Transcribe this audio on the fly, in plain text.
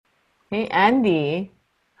Hey Andy,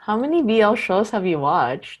 how many BL shows have you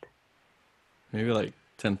watched Maybe like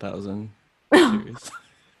 10,000 series.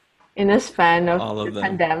 in the span of All the of them.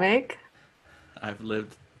 pandemic? I've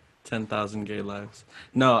lived 10,000 gay lives.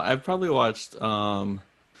 No, I've probably watched maybe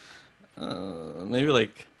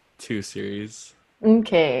like two series.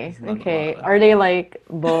 Okay, It's not a okay. lot. Are they like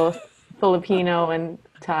both Filipino and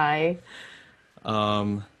Thai?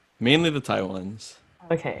 Um Mainly the Taiwans.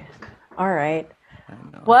 Okay, all right. I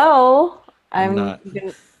know. Well, I'm I'm not.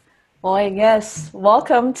 gonna, well, I guess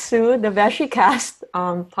welcome to the VeggieCast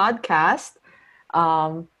podcast.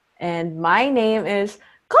 Um, and my name is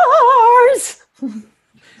Cars.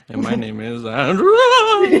 And my name is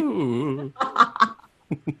Andrew.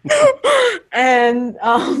 And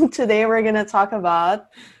today we're gonna talk about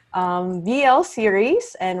BL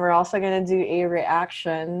series, and we're also gonna do a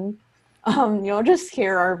reaction. You'll just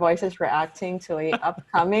hear our voices reacting to a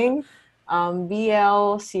upcoming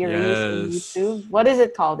BL series in Yes. YouTube. What is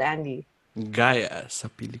it called, Andy? Gaya sa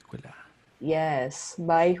pelikula. Yes,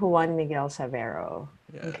 by Juan Miguel Severo.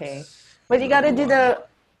 Okay, Yes. but Number one.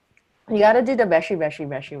 you gotta do the beshi beshi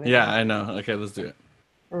beshi with Yeah, me. I know. Okay, let's do it.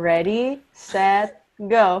 Ready, set,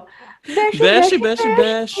 go. Beshi Beshi, beshi beshi, beshi.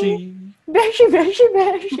 beshi. Beshi, beshi,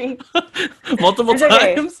 beshi. Multiple It's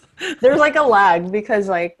okay. times. There's like a lag because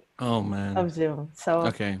like Oh man. of Zoom. So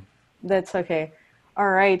Okay. that's okay. All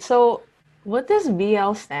right. So what does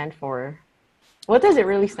BL stand for? What does it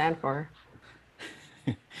really stand for?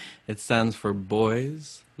 It stands for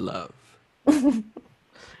boys love.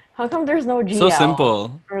 How come there's no So GL?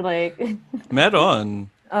 simple. Or like Meron.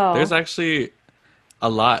 There's oh. actually a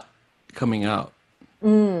lot coming out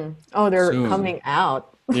Oh, they're soon. coming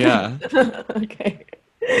out. Yeah. Okay.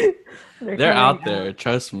 They're They're coming out out. there,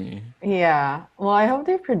 trust me. Yeah. Well, I hope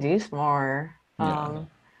they produce more. Yeah.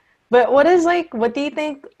 But what do you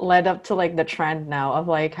think led up to like the trend now of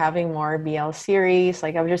like having more BL series?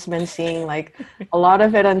 Like I've just been seeing like a lot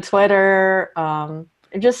of it on Twitter.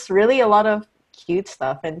 Just really a lot of cute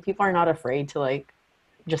stuff and people are not afraid to like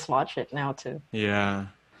just watch it now too. Yeah.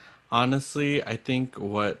 Honestly, I think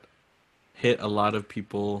what hit a lot of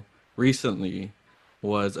people recently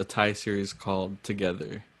was a Thai series called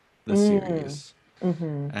Together, the Mm. series.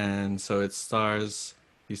 Hmm. And so it stars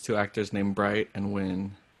these two actors named Bright and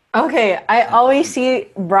Win. Okay, I always see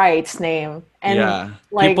Bright's name and Yeah,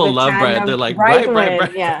 like people the love Bright. They're tandem like Bright, Bright, Brightwin,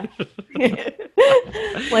 Bright. yeah.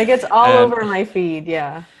 Like it's all And over my feed,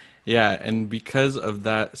 yeah. yeah, and because of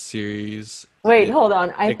that series, Wait, it hold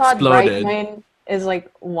on. I thought exploded. Brightwin is like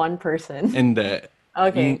one person. In the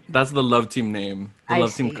Okay, That's the love team name, the I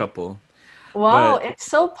love team see. couple. Wow, But it's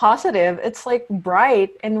so positive. It's like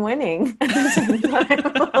bright and winning at the same time.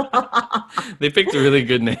 they picked really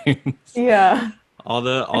good names. Yeah. All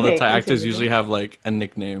the Okay, Thai actors continue. usually have like a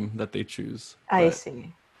nickname that they choose. I But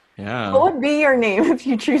see. What yeah, would be your name if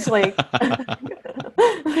you choose like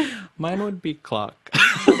mine would be Clock.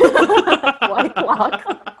 White Clock?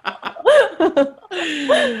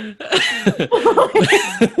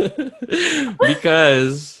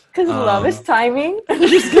 Because Because love is timing. I'm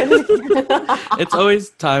just kidding. it's always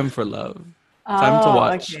time for love. Time to Oh,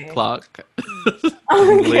 watch okay. Clock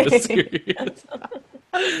in the latest Okay.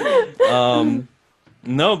 series. Um,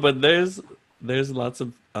 no, but there's lots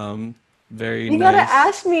of very You gotta nice.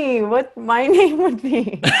 ask me what my name would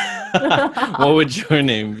be. What would your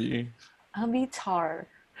name be? I'll be Tar.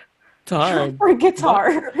 Short Tar. for What?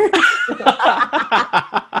 guitar.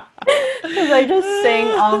 Because I just sing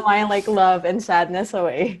all my like love and sadness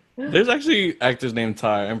away. There's actually actors named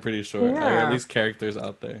Tar, I'm pretty sure. Or at Yeah. least characters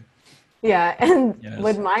out there. Yeah. And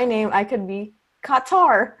with Yes. my name, I could be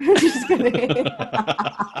Qatar. Just kidding.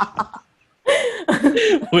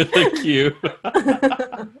 With a Q.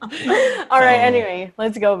 All right. Oh. Anyway,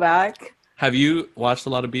 let's go back. Have you watched a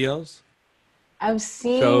lot of BLs? I've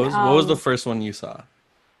seen Shows? What was the first one you saw?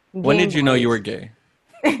 When Game did you know you were Boys.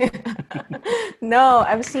 gay? No,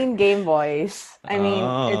 I've seen Game Boys. I mean,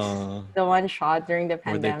 it's Oh, the one shot during the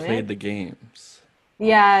where they played pandemic. the games.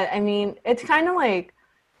 Yeah, I mean, it's kind of like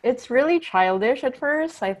it's really childish at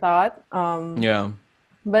first, I thought. Yeah.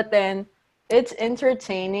 But then it's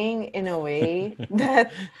entertaining in a way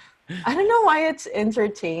that I don't know why it's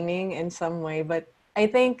entertaining in some way, but I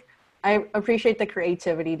think I appreciate the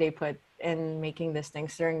creativity they put in making these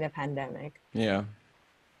things during the pandemic. Yeah.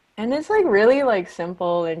 And it's like really like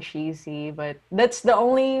simple and cheesy, but that's the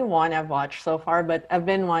only one I've watched so far, but I've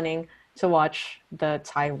been wanting to watch the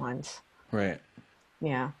Thai ones. Right.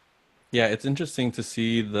 Yeah. Yeah, it's interesting to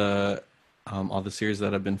see the all the series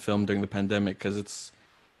that have been filmed during the pandemic because it's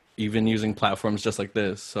even using platforms just like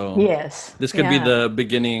this. So Yes. this could be Yeah. the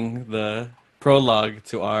beginning, the prologue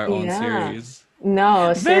to our own Yeah. series. No,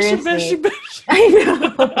 Beshi, beshi, seriously. beshi. I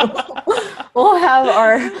know. We'll have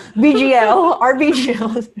our BGL, our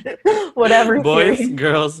BGL, whatever Boys, series.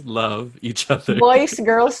 girls love each other. Boys,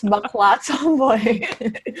 girls, bakla, tomboy,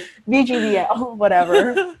 BGBL,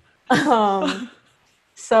 whatever. Um,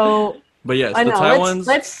 so But yes, I know.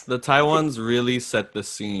 Let's. The Taiwans really set the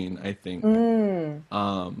scene, I think. Mm,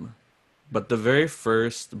 Um, but the very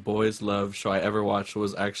first boys love show I ever watched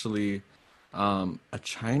was actually a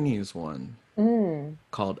Chinese one mm.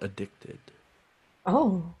 called Addicted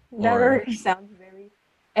Oh, that or already sounds very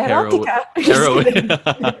Hero erotica. Just Heroin. kidding.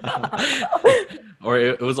 Or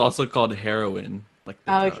it was also called Heroin, like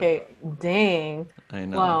the drug. Okay, dang. I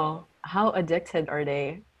know. Wow, how addicted are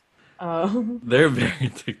they? Um, They're very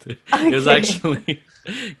addicted. It was okay. actually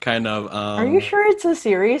kind of Are you sure it's a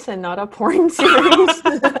series and not a porn series?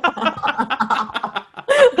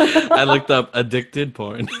 I looked up addicted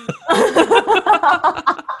porn.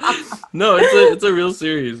 No, it's a real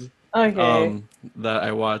series. Okay. That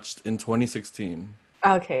I watched in 2016.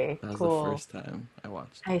 Okay, That was the cool. first time I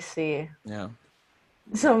watched. I see. Yeah.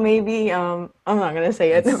 So maybe I'm not gonna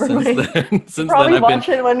say it, And never since mind. then, since then Probably I've been watch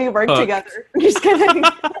it when we work hooked. together. Just kidding.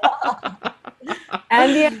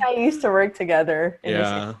 Andy and I used to work together in the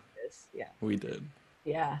same Yeah, office. Yeah. we did.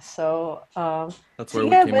 Yeah. So That's so where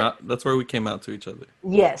we yeah, came but out. That's where we came out to each other.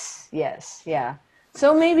 yes, yes, yeah.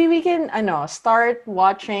 So maybe we can, I know, start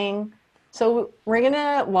watching. So we're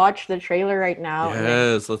gonna watch the trailer right now and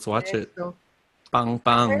then Yes, let's watch it. it. So Bang I'm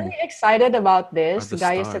bang really excited about are this, the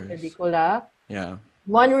Gaya sa stars. Pelikula. Yeah.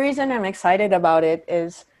 One reason I'm excited about it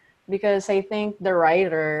is because I think the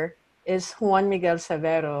writer is Juan Miguel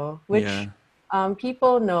Severo, which Yeah.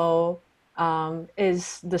 people know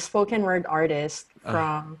is the spoken word artist Uh,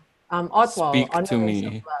 from Otwal Speak on to the Wings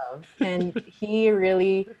of me. Love. And he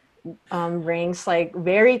really brings like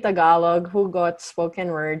very Tagalog who got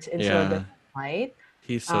spoken words into a Yeah. different light.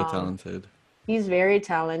 He's so Um, talented. he's very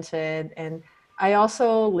talented. And I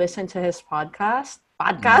also listen to his podcast.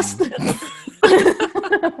 Podcast? Mm.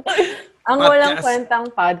 Ang walang Podcast. kwentang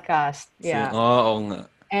podcast. Yeah. Oo nga.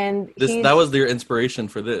 And That he's was your inspiration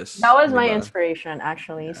for this, that was di my ba? inspiration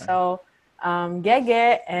actually. Yeah. So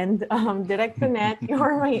Gege and Directonet,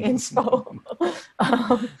 you're my inspo.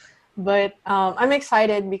 But I'm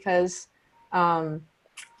excited because um,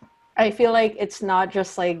 I feel like it's not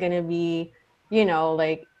just like gonna be,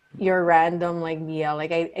 like your random like BL.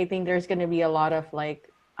 Like I think there's gonna be a lot of like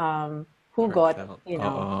who got, Heartfelt.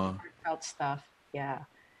 heartfelt stuff. Yeah.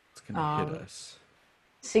 It's gonna hit Um, us.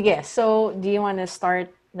 Sige, so do you want to start?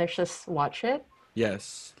 Let's just watch it.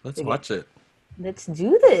 Yes, let's Sige, watch it. let's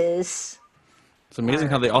do this. It's amazing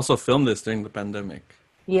how they also filmed this during the pandemic.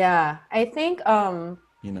 Yeah, I think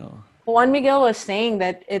You know. Juan Miguel was saying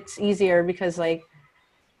that it's easier because like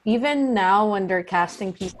even now when they're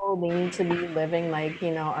casting people, they need to be living like,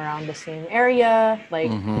 around the same area,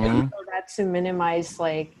 like Mm-hmm. so that's to minimize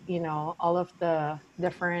like, all of the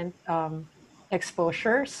different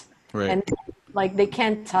exposures Right. and like they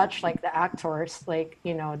can't touch like the actors, like,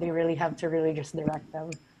 they really have to really just direct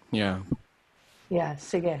them. Yeah. Yeah,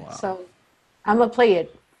 sige. Wow. So I'm gonna play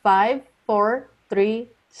it. 5, 4, 3,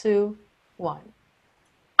 2, 1.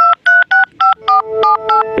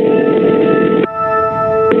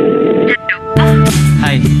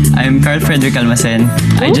 Hi, I'm Carl Frederick Almacen.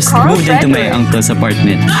 I Oh, just Carl moved into my Frederick. uncle's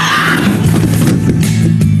apartment.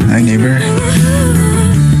 Hi, neighbor.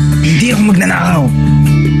 Hindi ako magnanakaw.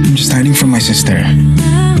 I'm just hiding from my sister.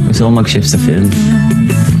 Gusto ko mag-shift sa film.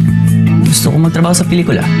 Gusto ko magtrabaho sa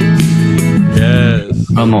pelikula. Yes.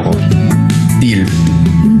 Amo ko. Deal.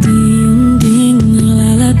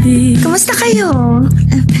 Kumusta kayo?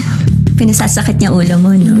 Pinasasakit niya ulo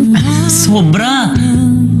mo, no? Sobra!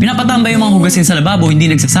 Pinapatambay yung mga hugasin sa lababo, hindi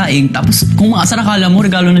nagsasaing. Tapos kung maasar akala mo,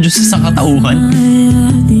 regalo ng Diyos sa katauhan.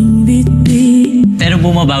 Pero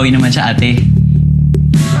bumabawi naman siya, ate.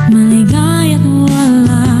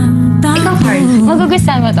 Ikaw, Carl,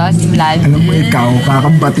 magugustuhan mo to, si Vlad? Alam mo, ikaw,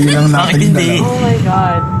 kakabati lang natin. Bakit hindi? dalawa. Oh my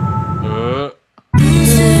god.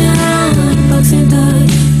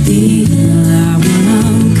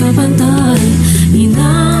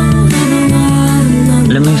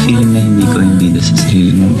 Alam mo yung feeling na hindi ko hindi sa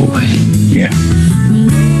sarili mong buhay. Yeah.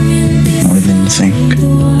 More than you think.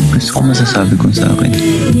 Gusto ko masasabi ko sa akin.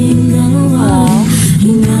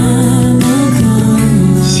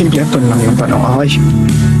 Simpleton lang yung tanong, okay?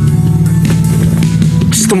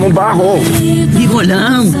 Gusto mo ba ako? Hindi ko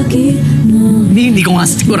alam. Hindi ko nga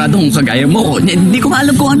sigurado kung kagaya mo ko. Hindi ko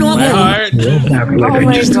alam kung ano ako. My heart. Act like Oh I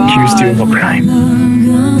my just God. accused you of a crime.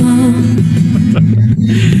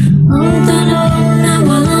 Ang tanong na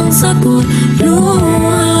walang sagot,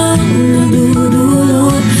 luha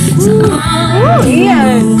nadudulot Ooh,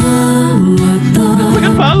 Ian. Look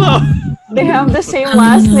at Paolo. They have the same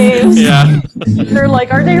last names. Yeah, They're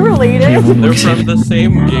like, are they related? they're from the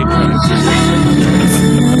same gay tribe.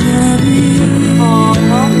 Aw.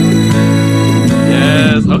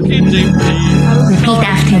 Yes. Okay, JP. Repeat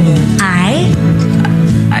after me. I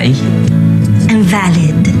am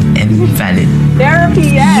valid. am valid. Therapy,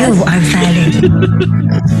 yes. You are valid.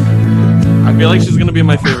 I feel like she's gonna be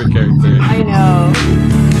my favorite character. I know.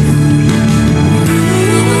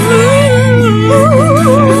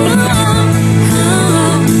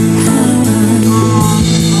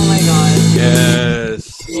 Oh my god.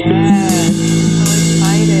 Yes. Yes. So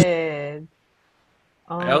excited.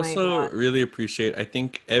 Oh I my also god. really appreciate. I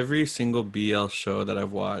think every single BL show that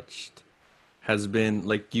I've watched has been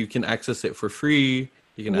like you can access it for free.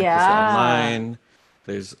 You can access it Yeah. online.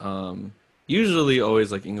 There's usually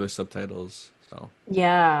always like English subtitles. So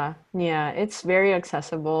Yeah, it's very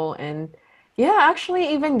accessible and yeah,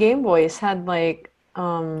 actually even Game Boys had like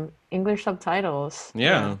English subtitles.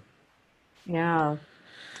 yeah. Yeah.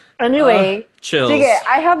 Anyway, Chills. sige,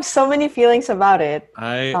 I have so many feelings about it.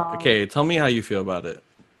 Okay, tell me how you feel about it.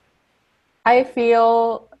 I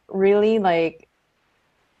feel really like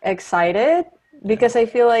excited because I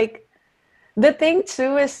feel like the thing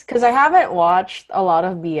too is because I haven't watched a lot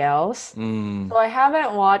of BLs. So I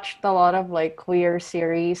haven't watched a lot of like queer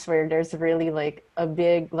series where there's really like a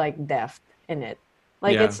big like depth in it.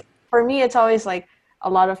 Like Yeah. it's for me it's always like a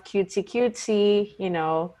lot of cutesy,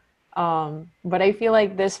 but I feel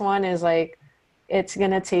like this one is like it's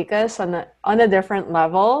gonna take us on a different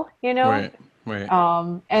level, Right. Right.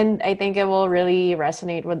 and I think it will really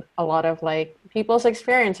resonate with a lot of like people's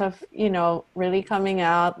experience of, really coming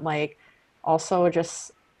out, like also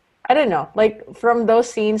just, I don't know, like from those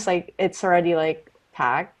scenes, like it's already like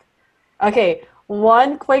packed. Okay,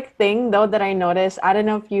 one quick thing though that I noticed, I don't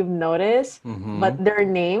know if you've noticed, but their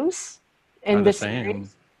names in Are the the same.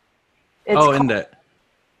 series, it's Oh, in Carl, that.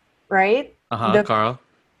 right? The- Carl.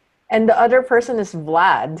 and the other person is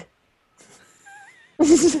Vlad.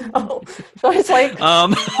 So it's like Juan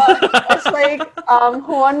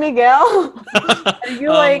Miguel. Are you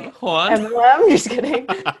like Juan? MLM? Just kidding.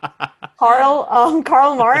 Karl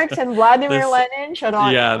Marx and Vladimir This- Lenin. Shut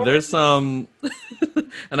on. Yeah, there's some,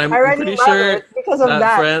 and I'm I already pretty love sure it because of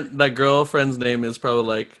that. that girlfriend's name is probably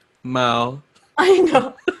like Mao. I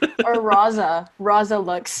know. Or Raza. Raza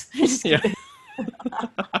Lux. Just Yeah. kidding.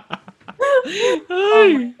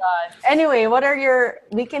 Oh my god. Anyway,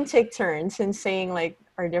 we can take turns in saying like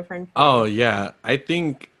our different Oh yeah, I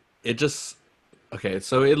think it just okay.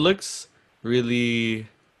 So it looks really,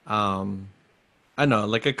 I don't know,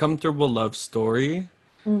 like a comfortable love story.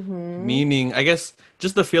 Meaning, I guess,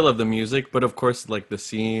 just the feel of the music, but of course, like the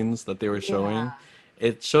scenes that they were showing,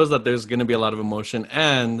 it shows that there's gonna be a lot of emotion,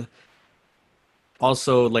 and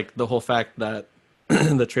also like the whole fact that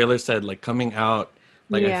the trailer said like coming out.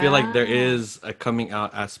 Like I feel like there is a coming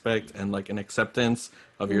out aspect and like an acceptance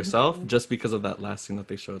of yourself just because of that last scene that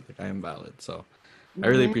they showed. Like I am valid, so I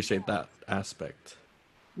really appreciate that aspect.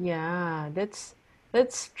 Yeah, that's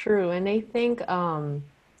true. And I think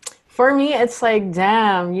for me it's like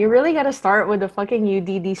damn, you really got to start with the fucking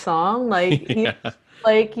UDD song. Like Yeah,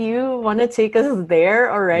 you want to take us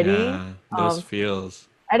there already. yeah, those feels.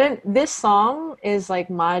 This song is like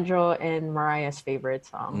Madro and Mariah's favorite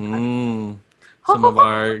song. Some of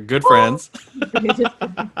our good friends.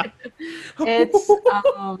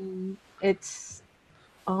 It's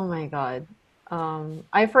oh my god.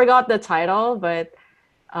 I forgot the title, but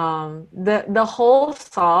the whole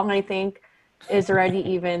song I think is already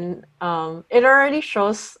even it already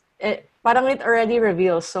shows it, parang it already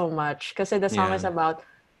reveals so much because the song is Yeah. about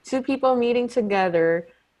two people meeting together,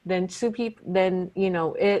 then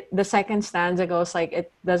the second stanza goes like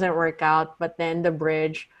it doesn't work out, but then the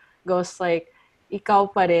bridge goes like ikaw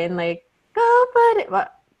pa rin, like ikaw pa rin.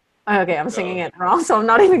 Okay, I'm singing it wrong, so I'm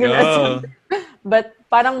not even gonna Go. but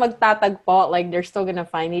parang magtatagpo, like they're still gonna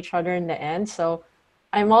find each other in the end. So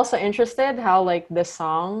I'm also interested how like the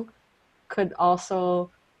song could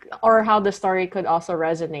also, or how the story could also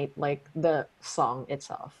resonate like the song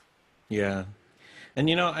itself. Yeah. And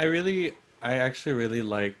I actually really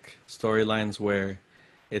like storylines where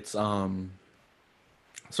it's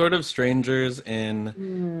sort of strangers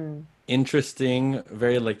in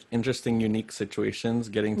very like interesting, unique situations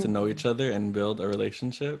getting to know each other and build a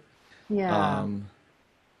relationship. Yeah.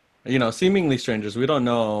 Seemingly strangers. We don't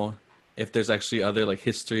know if there's actually other like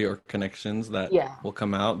history or connections that Yeah. will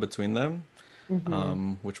come out between them,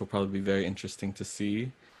 which will probably be very interesting to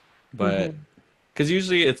see. But because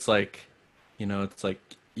usually it's like, it's like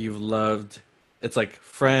you've loved, it's like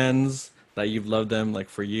friends that you've loved them like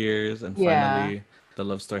for years, and Yeah. finally the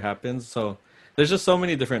love story happens. So there's just so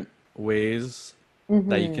many different ways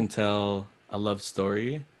that you can tell a love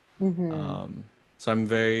story. So I'm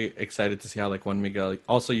very excited to see how like Juan Miguel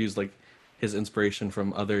also used like his inspiration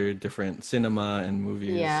from other different cinema and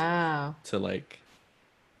movies Yeah. to like,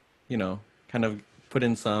 kind of put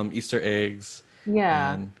in some Easter eggs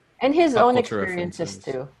Yeah. and And his pop own culture experiences references.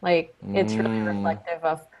 too. Like it's really Mm. reflective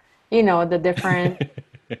of, the different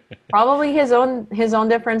probably his own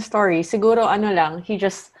different story. Siguro ano lang, he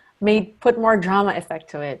just put more drama effect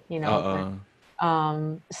to it, But, Uh-uh.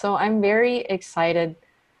 so I'm very excited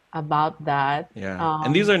about that. Yeah.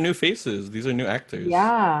 And these are new faces. These are new actors.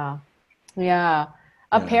 Yeah. Yeah. Yeah.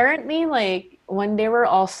 Apparently, like when they were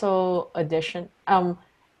also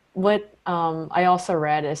what I also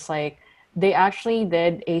read is like they actually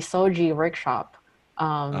did a Soji workshop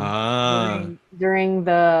Ah, during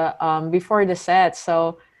the before the set,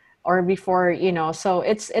 so or before, so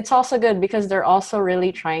it's also good because they're also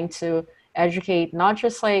really trying to educate not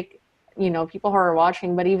just like people who are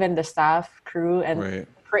watching, but even the staff, crew, and right.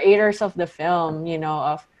 creators of the film,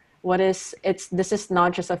 of this is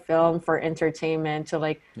not just a film for entertainment to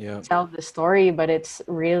like Yeah. tell the story, but it's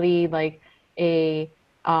really like a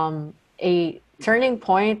a turning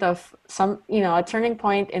point of a turning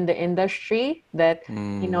point in the industry that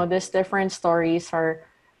Mm, these different stories are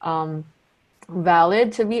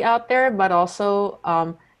valid to be out there, but also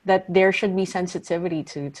that there should be sensitivity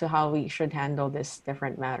to how we should handle these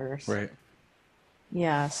different matters. right.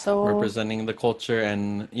 Yeah, so Representing the culture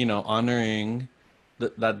and, honoring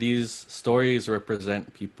that these stories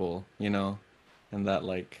represent people, and that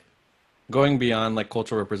like going beyond like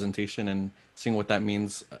cultural representation and seeing what that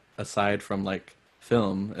means aside from like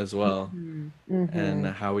film as well, and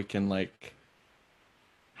how we can like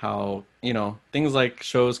how things like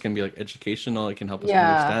shows can be like educational. It can help us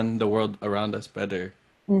yeah. understand the world around us better.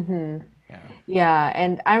 Yeah. Yeah,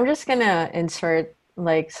 and I'm just gonna insert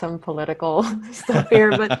like some political stuff here,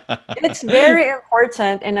 but it's very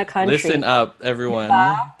important in a Listen country. up, everyone,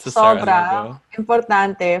 to Sarah Sobra Lago.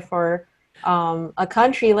 importante for a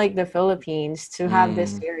country like the Philippines to have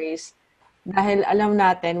this Mm, series. Dahil alam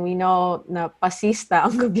natin, we know na pasista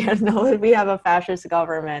ang gobyerno. We have a fascist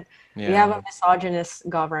government. We have yeah. a misogynist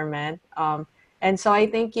government. And so I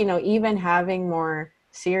think, even having more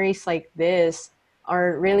series like this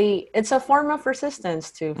are really, it's a form of resistance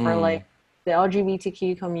too for Mm, like the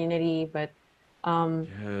LGBTQ community. But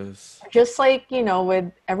yes. just like, with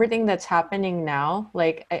everything that's happening now,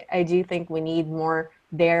 like I do think we need more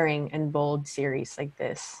daring and bold series like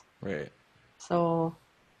this. Right. So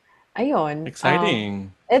ayun.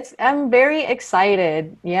 Exciting. I'm very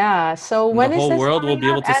excited. Yeah. So And the when is whole this world will coming be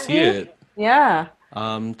able out, to see Andy? it. Yeah.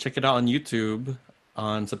 Check it out on YouTube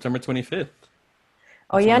on September 25th.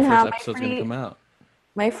 Oh, That's when yan the ha. first episode's gonna come out.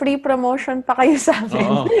 May free promotion pa kayo sa amin.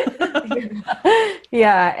 Oh,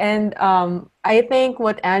 Yeah, and I think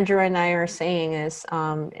what Andrew and I are saying is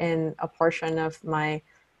in a portion of my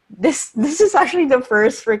this is actually the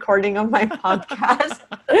first recording of my podcast.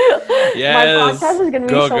 My podcast yes. is gonna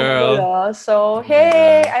be Go so girl. magulo. So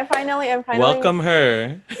hey, I'm finally Welcome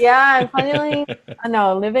her. yeah, I'm finally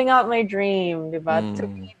living out my dream, diba? To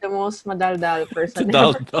Mm. be the most madaldal To person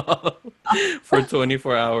doll ever. doll for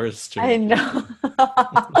 24 hours I straight. know.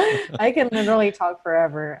 I can literally talk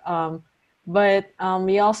forever. But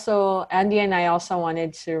we also, Andy and I also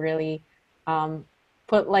wanted to really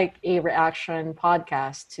put like a reaction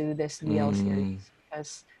podcast to this BL Mm. series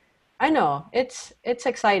because I know it's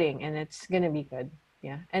exciting and it's gonna be good.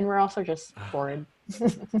 Yeah, and we're also just bored.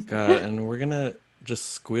 God, and we're gonna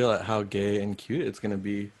just squeal at how gay and cute it's gonna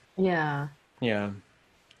be. Yeah. Yeah.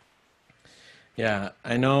 Yeah,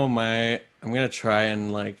 I know I'm gonna try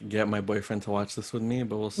and like get my boyfriend to watch this with me,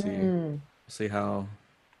 but we'll see. We'll see how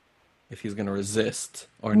if he's gonna resist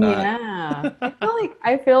or not. Yeah.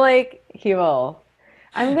 I feel like he will.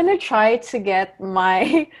 I'm gonna try to get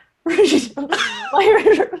my my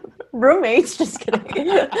roommates, just kidding,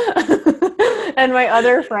 and my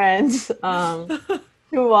other friends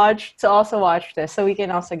to also watch this, so we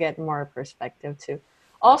can also get more perspective too.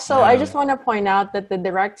 Also, I Yeah. just want to point out that the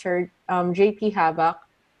director, JP Habak,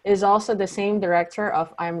 is also the same director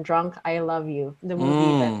of I'm Drunk, I Love You, the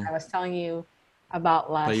movie that I was telling you about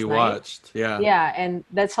That last you night. watched. Yeah. Yeah, and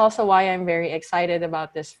that's also why I'm very excited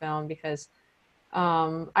about this film because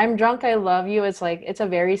I'm Drunk, I Love You. It's like it's a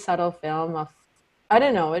very subtle film of I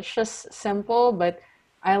don't know, it's just simple, but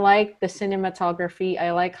I like the cinematography.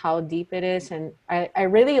 I like how deep it is, and I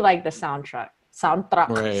really like the soundtrack.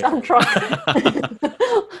 Right. Soundtrack.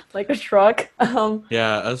 Like a truck.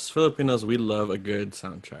 Yeah, as Filipinos, we love a good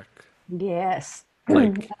soundtrack. Yes.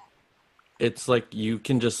 Like it's like you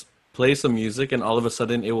can just play some music and all of a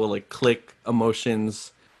sudden it will like click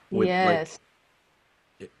emotions with like Yes.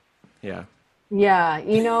 yeah. Yeah,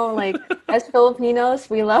 like as Filipinos,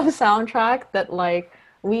 we love soundtrack that like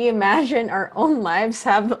we imagine our own lives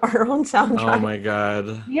have our own Oh soundtrack. my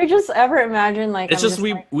God. You just ever imagine like It's I'm just just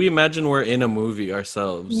like, we imagine we're in a movie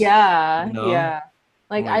ourselves, you yeah, know? yeah. Oh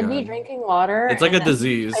Like my I'd be God. drinking water It's like and a then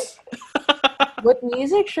disease. like what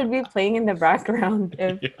music should be playing in the background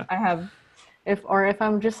if Yeah. I have if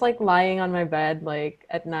I'm just like lying on my bed like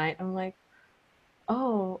at night, I'm like,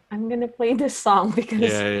 oh, I'm gonna play this song because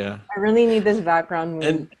Yeah, yeah. I really need this background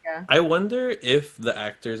And mood. Yeah. I wonder if the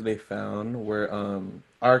actors they found were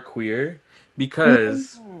are queer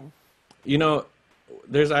because Mm. you know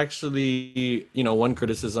there's actually one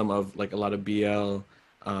criticism of like a lot of BL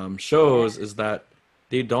shows is that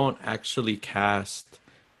they don't actually cast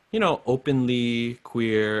openly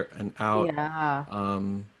queer and out Yeah.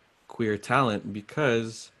 um, queer talent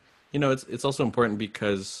because it's also important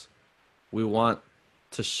because we want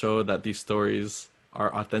to show that these stories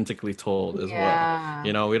are authentically told as well.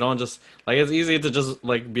 Yeah. We don't just like it's easy to just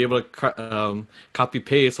like be able to copy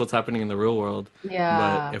paste what's happening in the real world, but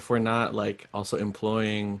Yeah. if we're not like also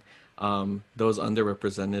employing those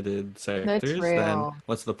underrepresented That's sectors, then real.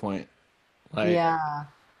 what's the point? Like, Yeah.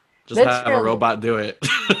 just That's have a real. robot do it.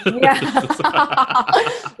 Yeah.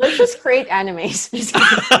 Let's just create animes. Just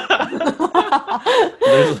kidding.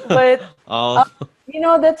 There's But all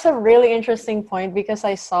that's a really interesting point because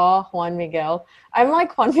I saw Juan Miguel. I'm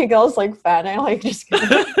like Juan Miguel's like fan. I like just kidding.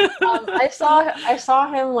 I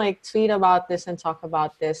saw him like tweet about this and talk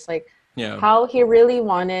about this, like yeah. how he really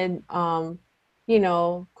wanted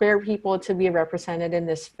queer people to be represented in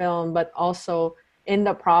this film, but also in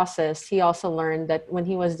the process he also learned that when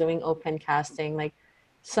he was doing open casting, like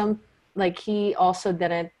some like he also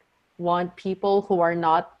didn't want people who are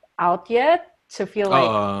not out yet to feel like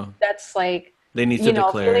Uh, that's like they need to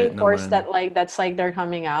declare feeling it, forced naman. that like that's like they're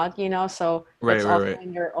coming out, so Right, it's right, also right.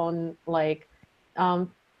 in their own like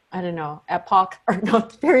um I don't know, epoch or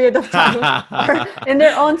not period of time or in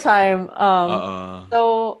their own time. Uh,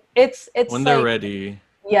 So it's when they're like, ready.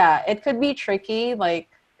 yeah, it could be tricky, like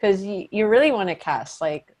because you really want to cast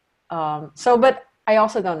like so, but I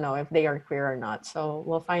also don't know if they are queer or not, so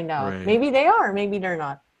we'll find out. Right. Maybe they are, maybe they're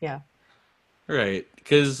not. Yeah. Right.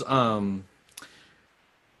 Because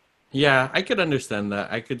yeah, I could understand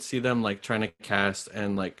that. I could see them like trying to cast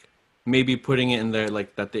and like maybe putting it in there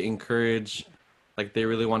like that they encourage like they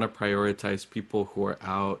really want to prioritize people who are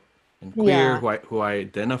out and queer, Yeah. who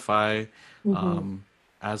identify Hmm. um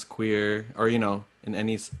as queer or in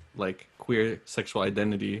any like queer sexual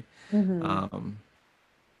identity. Hmm. Um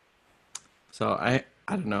so I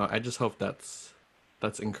don't know. I just hope that's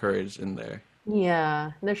encouraged in there.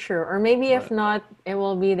 Yeah, that's true. Or maybe if But not, it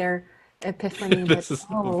will be their epiphany that, this is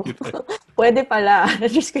oh, pwede pala.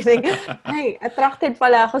 Just kidding. Hey, attracted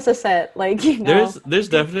pala ako sa set. Like, there's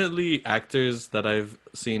definitely actors that I've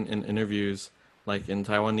seen in interviews, like in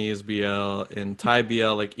Taiwanese BL, in Thai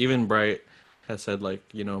BL, like even Bright has said like,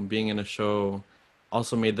 being in a show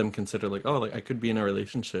also made them consider like, oh, like I could be in a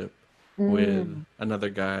relationship with Mm, another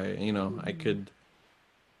guy, I could,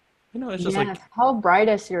 it's just yes. like How bright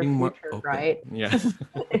is your being more future, open. right? Yeah.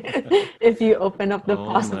 If you open up the Oh my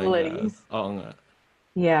God. possibilities. Oo nga.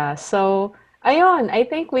 Yeah, so ayun, I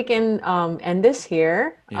think we can end this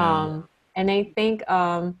here. Yeah. And I think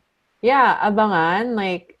yeah, abangan,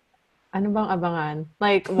 like ano bang abangan?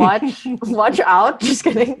 Like watch out. Just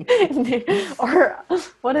kidding. Or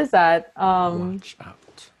what is that? Watch out.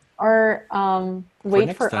 Or For wait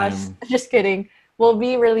next for us. time. Just kidding. We'll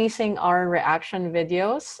be releasing our reaction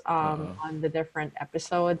videos Uh-oh. on the different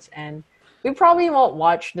episodes, and we probably won't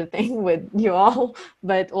watch the thing with you all,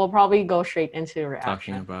 but we'll probably go straight into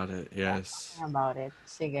Talking reaction. about it. Yeah, Yes. talking about it.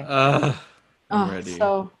 Sige. Uh, I'm Oh, ready.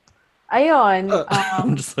 so ayun.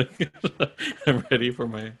 I'm just like I'm ready for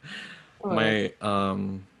my What?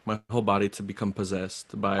 my whole body to become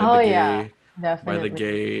possessed Oh yeah, by the definitely.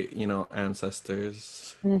 gay,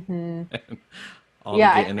 ancestors Mm-hmm. and all the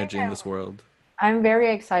Yeah, gay I think energy in this world. I'm very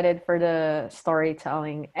excited for the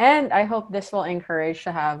storytelling, and I hope this will encourage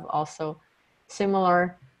to have also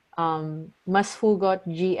similar Mas Hugot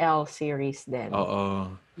GL series then.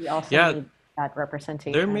 Oh, We also yeah, need that they're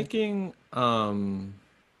representation. making um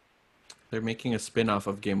they're making a spin-off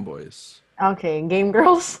of Game Boys. Okay, Game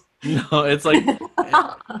Girls. No, it's like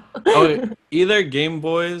oh, either Game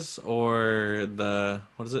Boys or the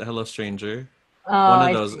what is it, Hello Stranger. Oh, One of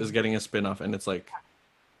I those see. is getting a spin-off and it's like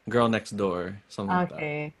Girl Next Door, something like that.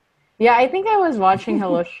 Okay. Yeah, I think I was watching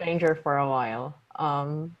Hello Stranger for a while.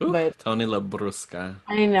 Ooh, But Tony Labrusca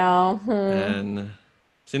I know. and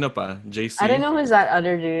Sino pa? JC? I don't know who's that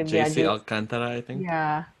other dude. Yeah, JC Alcantara, I think.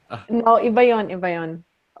 Yeah. Ah. No, iba yun.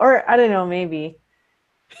 Or, I don't know, maybe.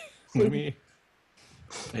 Maybe.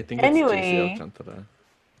 I think it's Anyway. JC Alcantara.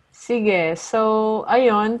 Sige. So,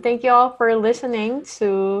 ayun. Thank you all for listening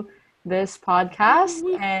to this podcast.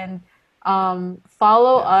 And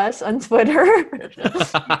follow us on Twitter.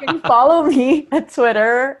 You can follow me at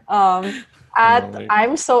Twitter at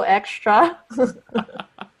I'm so extra.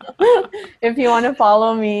 If you want to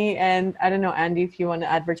follow me, and I don't know, Andy, if you want to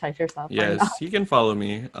advertise yourself. Yes, you can follow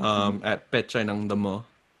me at Petchay ng Damo.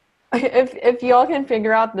 If y'all can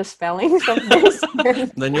figure out the spellings of this,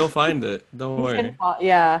 Then you'll find it. Don't worry.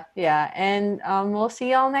 yeah. And we'll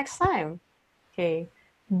see y'all next time. Okay.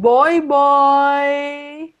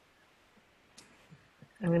 Bye.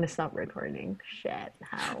 I'm gonna stop recording. Shit.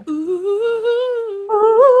 How? Ooh.